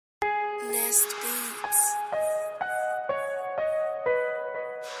Beatz.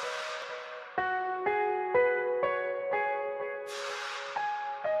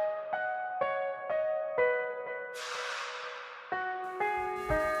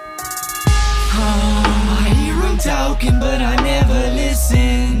 I hear them talking, but I never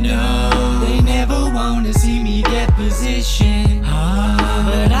listen. No, they never wanna see me get position.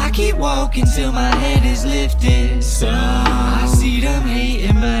 But I keep walking till my head is lifted. So I see them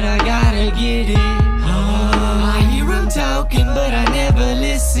hating, but I gotta get it. I hear them talking, but I never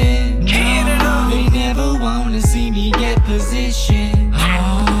listen. No, they never wanna see me get position.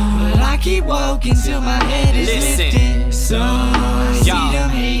 But I keep walking till my head is lifted. So I see them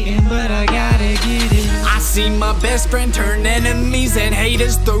hating, but I gotta get it. I see my best friend turn enemies and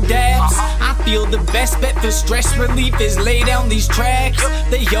haters throw dabs. I feel the best bet for stress relief is lay down these tracks.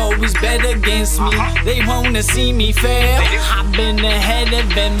 They always bet against me, they wanna see me fail. I've been ahead of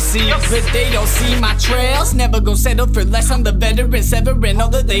MCs, but they don't see my trails. Never gon' settle for less, I'm the veteran, severing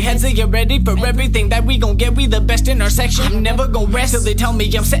all of they heads. They get ready for everything that we gon' get, we the best in our section. I'm never gon' rest till they tell me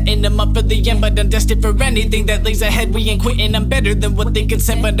I'm setting them up for the end. But I'm destined for anything that lays ahead, we ain't quitting. I'm better than what they can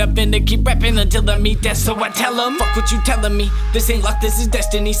send, but I'm finna keep repping until I meet death. So I tell them, fuck what you telling me, this ain't luck, this is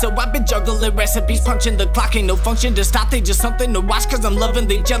destiny. So I've been juggling recipes, punching the clock, ain't no function to stop. They just something to watch, cause I'm loving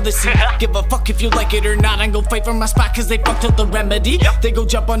they jealousy. Give a fuck if you like it or not, I'm gon' fight for my spot, cause they fucked up the remedy. They go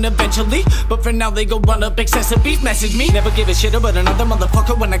jump on eventually, but for now they go run up excessive beef. Message me, never give a shit about another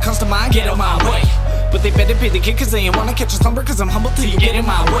motherfucker when it comes to mine, get on my way. But they better pay the kid, cause they ain't wanna catch a slumber, cause I'm humble till you get in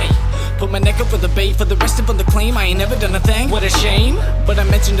my way. Put my neck up for the bait, for the rest of the claim, I ain't never done a thing, what a shame. But I'm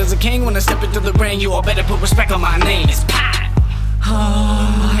mentioned as a king when I step into the ring, you all better put respect on my name, it's Pat.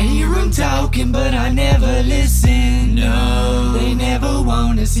 I hear them talking, but I never listen. No, they never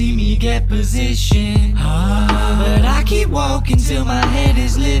wanna see me get position. But I keep walking till my head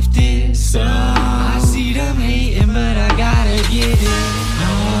is lifted. So I see them hating, but I gotta get it.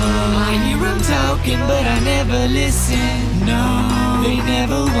 I hear them talking, but I never listen. No, they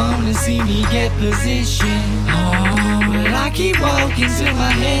never wanna see me get position. But I keep walking till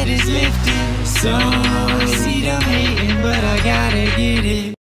my head is lifted. So I see them hating, but I gotta get it.